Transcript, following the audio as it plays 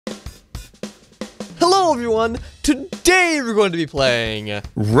Hello everyone, today we're going to be playing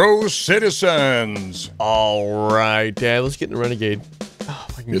RoCitizens. Alright, Dad, let's get in the Renegade. Oh,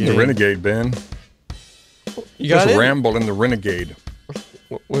 Get in the Renegade, Ben. You got Let's it? ramble in the Renegade.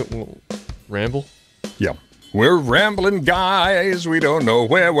 Ramble? Yeah. We're rambling guys, we don't know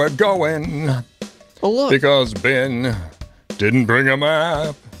where we're going. Oh look. Because Ben didn't bring a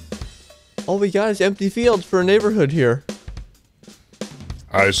map. All we got is empty fields for a neighborhood here.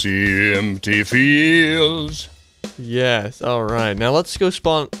 I see empty fields. Yes, alright. Now let's go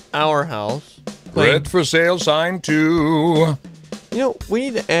spawn our house. Red for sale sign too. You know, we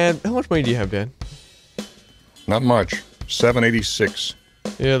need to add... How much money do you have, Dad? Not much. 786.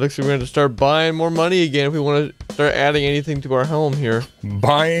 Yeah, looks like we're going to start buying more money again if we want to start adding anything to our home here.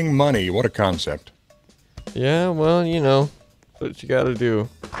 Buying money. What a concept. Yeah, well, you know, that's what you got to do.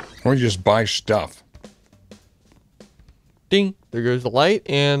 Or you just buy stuff. Ding! There goes the light,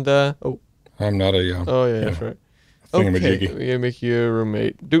 and, oh. I'm not a... Oh, yeah, that's right. Thingamajiggy. Okay, we gotta make you a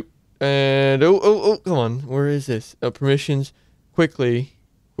roommate. Doop. And, oh, come on. Where is this? Permissions. Quickly.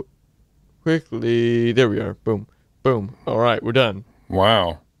 Quickly. There we are. Boom. Boom. Alright, we're done.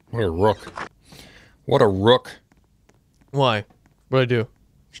 Wow. What a rook. What a rook. Why? What'd I do?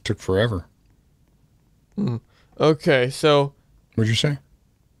 It took forever. Okay, so... What'd you say?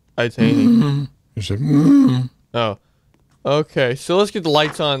 I'd say anything. You said, Oh. Okay, so let's get the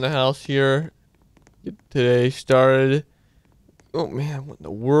lights on in the house here. Get today started. Oh, man, what in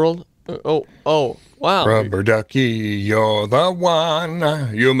the world? Oh, wow. Rubber ducky, you're the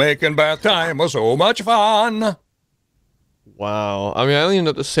one. You making bath time was so much fun. Wow. I mean, I don't even know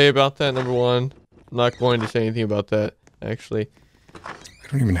what to say about that, number one. I'm not going to say anything about that, actually. I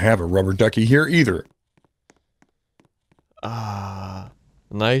don't even have a rubber ducky here either.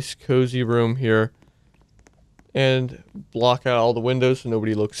 Nice, cozy room here. And block out all the windows so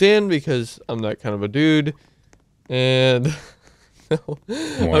nobody looks in because I'm that kind of a dude. And... no. Wow.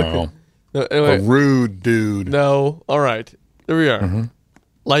 Okay. No, anyway. A rude dude. No. All right. There we are.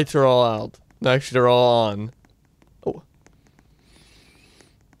 Lights are all out. Actually, they're all on. Oh.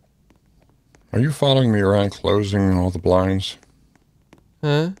 Are you following me around closing all the blinds?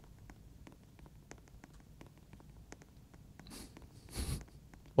 Huh?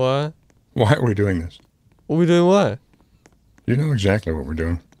 What? Why are we doing this? What are we doing what? You know exactly what we're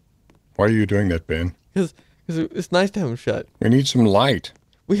doing. Why are you doing that, Ben? Because it's nice to have them shut. We need some light.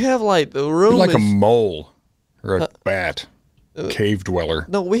 We have light. The room You're like is... a mole or a bat. Cave dweller.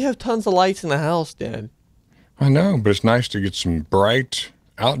 No, we have tons of lights in the house, Dad. I know, but it's nice to get some bright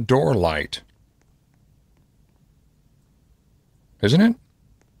outdoor light. Isn't it?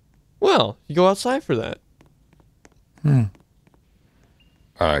 Well, you go outside for that.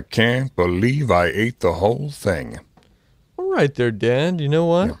 I can't believe I ate the whole thing. All right there, Dad. You know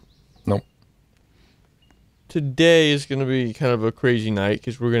what? Yeah. Nope. Today is going to be kind of a crazy night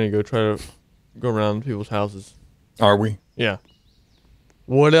because we're going to go try to go around people's houses. Are we? Yeah.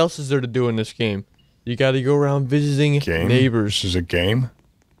 What else is there to do in this game? You got to go around visiting neighbors. This is a game?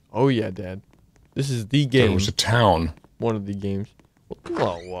 Oh, yeah, Dad. This is the game. It was a town. One of the games.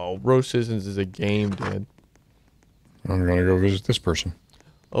 Whoa. RoCitizens is a game, Dad. I'm going to go visit this person.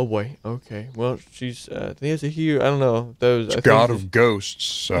 Oh, boy. Okay. Well, she's, I think it's a he. I don't know. It's God of Ghosts,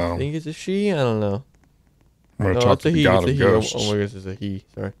 so... I think it's a she. I don't know. I'm going to talk to the God of Ghosts. Oh, my goodness, it's a he.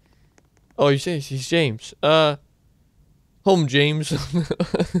 Sorry. Oh, you say he's James. Home James.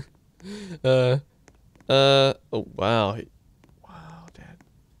 Oh, wow. Wow, Dad.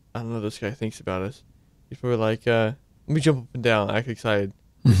 I don't know what this guy thinks about us. He's probably like, let me jump up and down, act excited.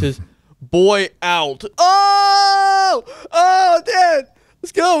 He says, boy out. Oh, Dad.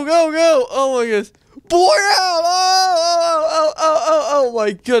 Let's go. Oh, my goodness. Boy out. Oh,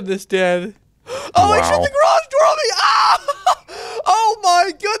 my goodness, Dad. Oh, wow. He shut the garage door on me. Oh,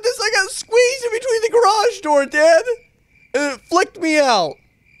 my goodness. I got squeezed in between the garage door, Dad. And it flicked me out.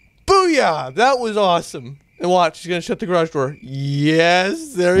 Booyah. That was awesome. And watch, he's going to shut the garage door.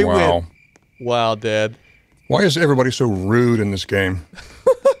 Yes, there he went. Wow, Dad. Why is everybody so rude in this game?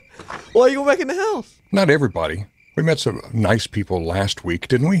 Why you go back in the house? Not everybody. We met some nice people last week,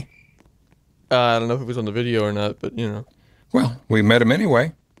 didn't we? I don't know if it was on the video or not, but, you know. Well, we met them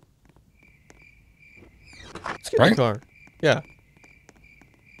anyway. Let's get in the car. Yeah.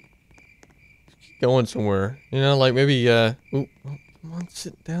 Keep going somewhere. You know, like maybe, ooh, come on,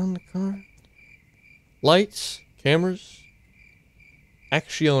 sit down in the car. Lights, cameras,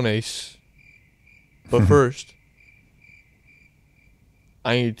 acciones. But first,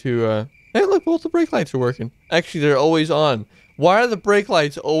 I need to, hey, look, both the brake lights are working. Actually, they're always on. Why are the brake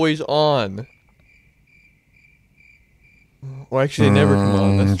lights always on? Well, actually, they never come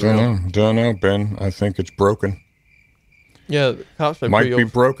on. That's real. Don't know, Ben. I think it's broken. Yeah, the cops might be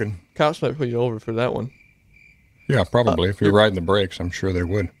broken. Cops might put you over for that one. Yeah, probably. If you're riding the brakes, I'm sure they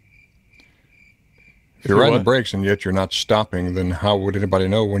would. If you're riding the brakes and yet you're not stopping, then how would anybody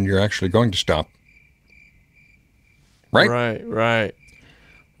know when you're actually going to stop? Right? Right.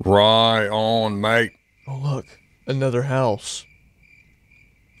 Right on, mate. Oh, look. Another house.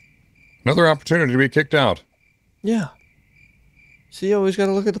 Another opportunity to be kicked out. Yeah. See, you always got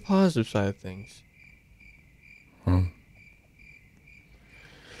to look at the positive side of things.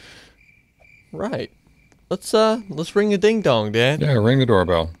 Right. Let's ring a ding dong, Dad. Yeah, ring the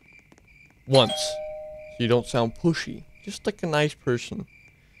doorbell. Once. So you don't sound pushy. Just like a nice person.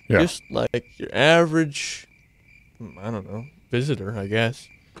 Yeah. Just like your average, I don't know, visitor, I guess.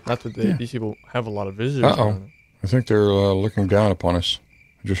 Not that these people have a lot of visitors. I think they're looking down upon us.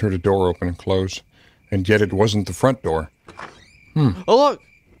 I just heard a door open and close. And yet it wasn't the front door. Oh, look!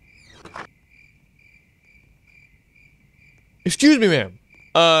 Excuse me, ma'am.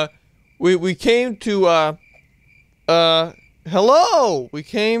 We came to, hello! We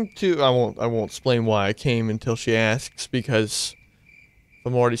came to, I won't explain why I came until she asks, because if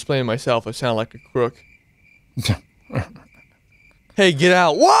I'm already explaining myself, I sound like a crook. Hey, get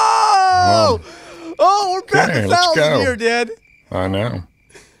out. Whoa! Oh, we're back to 1,000 here, Dad. I know.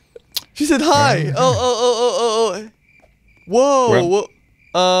 She said hi. Oh. Whoa.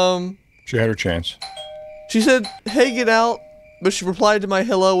 Well, she had her chance. She said, hey, get out. But she replied to my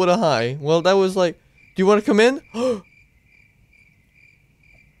hello with a hi. Well, that was like, do you want to come in? You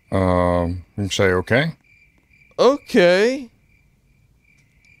can say okay. Okay.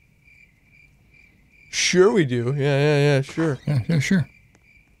 Sure we do. Yeah, sure. Yeah, sure.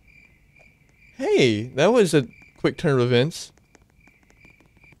 Hey, that was a quick turn of events.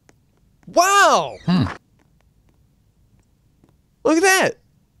 Wow! Look at that!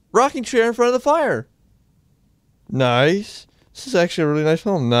 Rocking chair in front of the fire. Nice. This is actually a really nice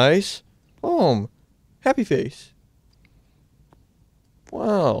home. Nice home. Happy face.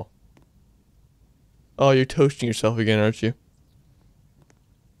 Wow. Oh, you're toasting yourself again, aren't you?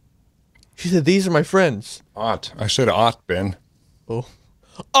 She said, these are my friends. Ot. I said ot, Ben. Oh.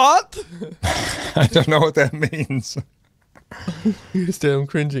 Ot? I don't know what that means. You're still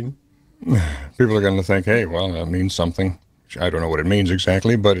cringing. People are going to think, hey, well, that means something. I don't know what it means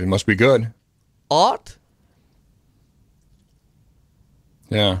exactly, but it must be good. Ot?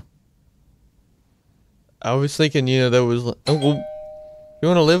 Yeah. I was thinking, that was... Oh, well, you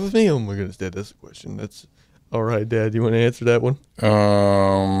want to live with me? Oh my goodness, Dad, that's a question. That's... All right, Dad, you want to answer that one?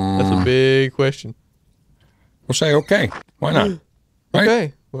 That's a big question. We'll say okay. Why not? Right?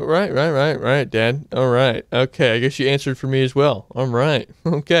 Okay. Well, right, Dad. All right. Okay, I guess you answered for me as well. All right.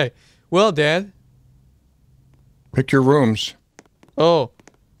 Okay. Well, Dad. Pick your rooms. Oh.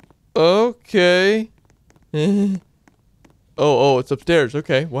 Okay. Oh, it's upstairs.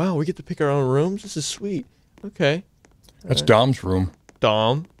 Okay. Wow, we get to pick our own rooms? This is sweet. Okay. That's Dom's room.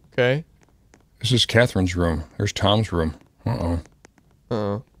 Dom. Okay. This is Catherine's room. There's Tom's room. Uh-oh.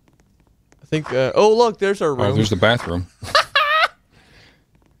 I think, oh, look, there's our room. Oh, there's the bathroom.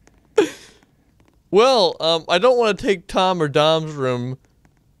 Well, I don't want to take Tom or Dom's room.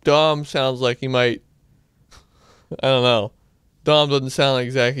 Dom sounds like he might, I don't know. Dom doesn't sound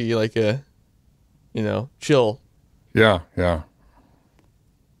exactly like a, chill. Yeah.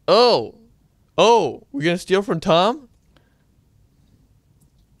 Oh, we're going to steal from Tom?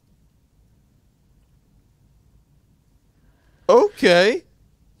 Okay,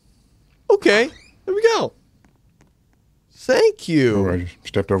 there we go. Thank you. Oh, I just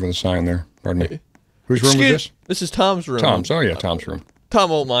stepped over the sign there. Pardon me. Whose room is this? This is Tom's room. Tom's. Oh, yeah, Tom's room.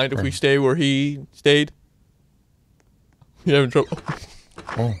 Tom won't mind if we stay where he stayed. You having trouble?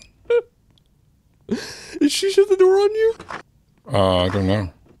 Oh. Did she shut the door on you? I don't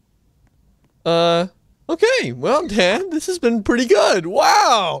know. Okay. Well, Dad, this has been pretty good.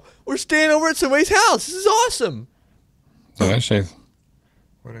 Wow. We're staying over at somebody's house. This is awesome. What did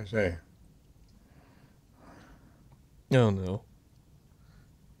I say? Oh, no.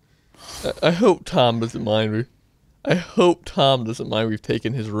 I hope Tom doesn't mind. I hope Tom doesn't mind we've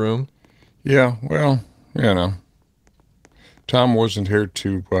taken his room. Yeah, well, Tom wasn't here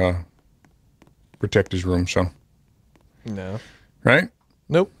to protect his room, so. No. Right?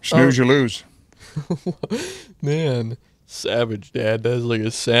 Nope. Snooze, you lose. Man, savage, Dad. That is like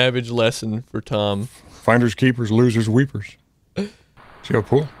a savage lesson for Tom. Finders, keepers, losers, weepers. See how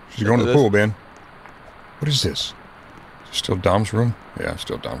pool? She's going to the pool, Ben. What is this? Is it still Dom's room? Yeah,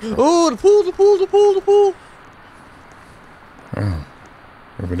 still Dom's room. Oh, the pool. Oh.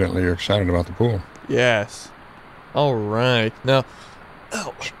 Evidently you're excited about the pool. Yes. All right. Now,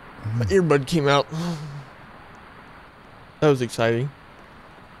 ouch, my earbud came out. That was exciting.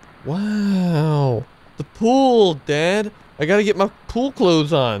 Wow. The pool, Dad. I gotta get my pool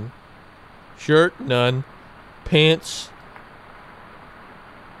clothes on. Shirt, none. Pants.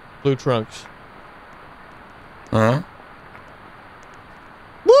 Blue trunks. Huh?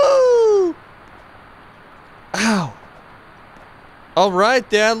 Woo! Ow. All right,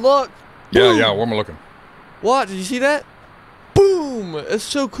 Dad, look. Yeah, Boom. yeah, where am I looking? What? Did you see that? Boom! It's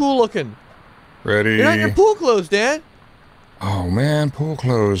so cool looking. Ready? You're not in your pool clothes, Dad. Oh, man, pool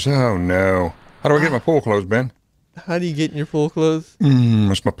clothes. Oh, no. How do I get my pool clothes, Ben? How do you get in your pool clothes?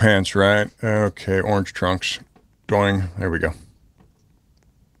 That's my pants, right? Okay, orange trunks. Doing. There we go.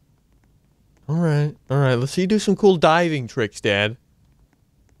 All right. Let's see you do some cool diving tricks, Dad.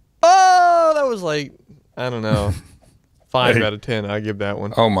 Oh, that was like, I don't know, 5 Hey. out of 10. I give that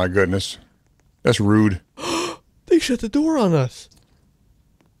one. Oh, my goodness. That's rude. They shut the door on us.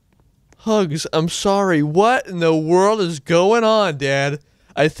 Hugs, I'm sorry. What in the world is going on, Dad?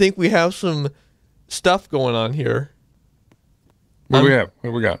 I think we have some stuff going on here. What do we have? What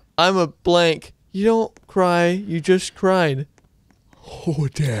do we got? I'm a blank. You don't cry. You just cried. Oh,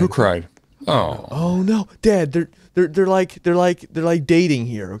 Dad. Who cried? Oh. Oh no, Dad. They're like dating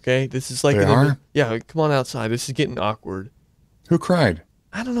here. Okay, this is like They are? Yeah, come on outside. This is getting awkward. Who cried?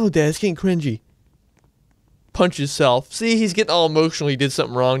 I don't know, Dad. It's getting cringy. Punch himself. See, he's getting all emotional. He did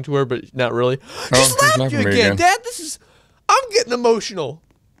something wrong to her, but not really. She he's slapped laughing you at me again, again. Dad. I'm getting emotional.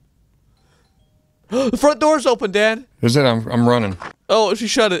 The front door's open, Dad. Is it? I'm running. Oh, she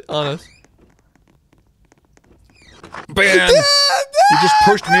shut it on us. Ben! Dad, You just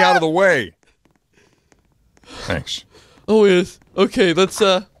pushed me out of the way. Thanks. Oh yes. Okay, let's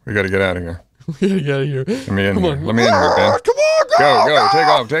We got to get out of here. we gotta get out of here. Let me in Come here. on. Let me in here, Ben. Come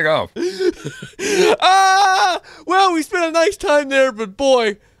on, Go. Take off. Well, we spent a nice time there, but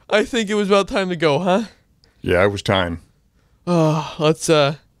boy, I think it was about time to go, huh? Yeah, it was time. Let's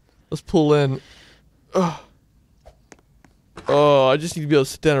pull in. Oh, I just need to be able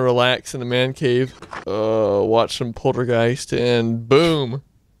to sit down and relax in the man cave. Watch some Poltergeist, and boom.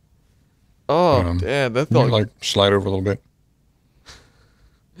 Oh, Dad, that Can you, felt like, slide over a little bit?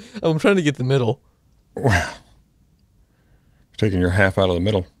 I'm trying to get the middle. Wow. Taking your half out of the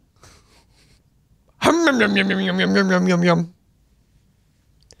middle. Hum, yum, yum, yum, yum, yum, yum, yum, yum, yum.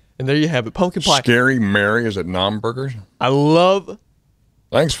 And there you have it, pumpkin pie. Scary Mary is at Nom Burgers. I love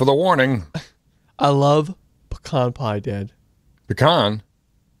Thanks for the warning. pecan pie, Dad. Pecan?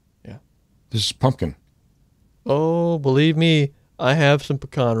 Yeah. This is pumpkin. Oh, believe me, I have some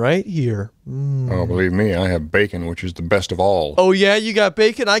pecan right here. Oh, believe me, I have bacon, which is the best of all. Oh, yeah? You got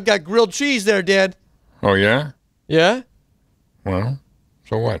bacon? I got grilled cheese there, Dad. Oh, yeah? Yeah? Well,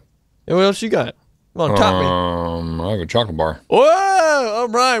 so what? And what else you got? Come on, top me. I have a chocolate bar. Whoa! All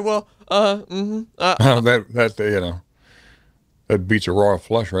right, well, That beats a raw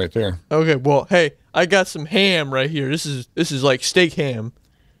flush right there. okay, well, hey, I got some ham right here. This is like steak ham.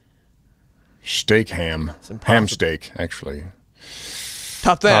 Steak ham. Ham steak, actually.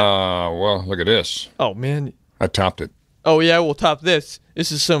 Top that. Well, look at this. Oh, man. I topped it. Oh, yeah, we'll top this.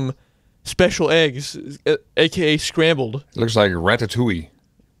 This is some special eggs, a.k.a. scrambled. It looks like ratatouille.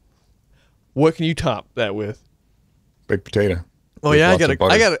 What can you top that with? Baked potato. Oh, With yeah, lots of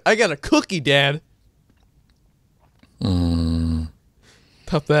butter. I got a cookie, Dad.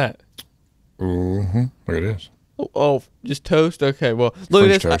 Top that. Mm-hmm. Look at this. Oh, just toast? Okay, well, look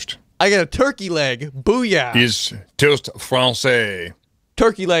French at this. toast. I got a turkey leg. Booyah. Is toast français.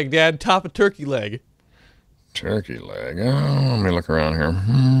 Turkey leg, Dad. Top a turkey leg. Turkey leg. Oh, let me look around here.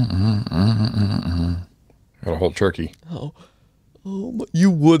 Got a whole turkey. Oh, you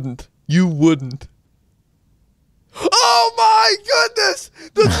wouldn't. Oh my goodness!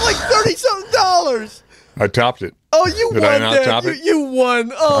 That's like $30-something. I topped it. Oh, you Did won, I not Dad. top it? You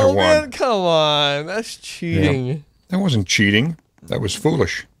won. Oh I won. man, come on. That's cheating. Yeah. That wasn't cheating. That was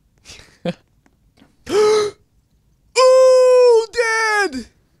foolish. Ooh, Dad!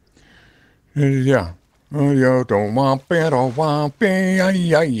 Yeah. Oh, you don't want it, don't want it,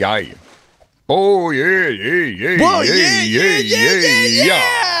 ay, ay, ay. Oh, yeah. Whoa,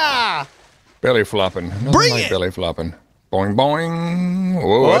 yeah! Belly flopping. Nothing Bring like it! belly flopping. Boing, boing.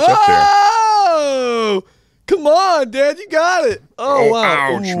 Whoa, what's up there? Oh! Come on, Dad, you got it. Oh, Oh,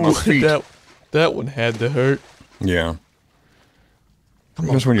 wow. ouch, my feet. That one had to hurt. Yeah.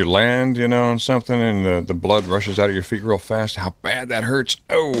 Just when you land, on something and the blood rushes out of your feet real fast, how bad that hurts.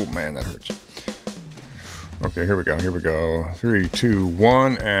 Oh, man, that hurts. Okay, here we go. 3, 2,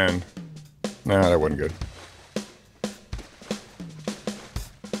 1, and... Nah, that wasn't good.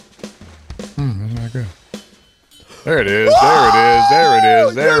 That's not good. There it is. There it is. There it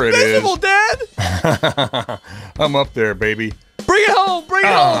is. There it is. Invisible, Dad. I'm up there, baby. Bring it home. Bring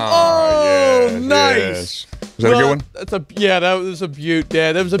it home. Oh, yes, nice. Yes. Was that a good one? That was a beaut,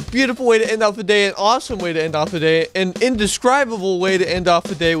 Dad. That was a beautiful way to end off the day, an awesome way to end off the day, an indescribable way to end off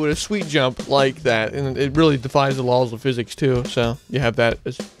the day with a sweet jump like that. And it really defies the laws of physics, too. So you have that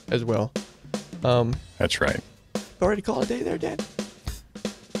as well. That's right. Already call it a day there, Dad?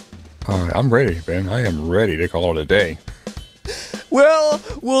 I'm ready, Ben. I am ready to call it a day. Well,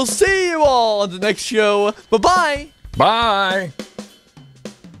 we'll see you all on the next show. Bye-bye. Bye.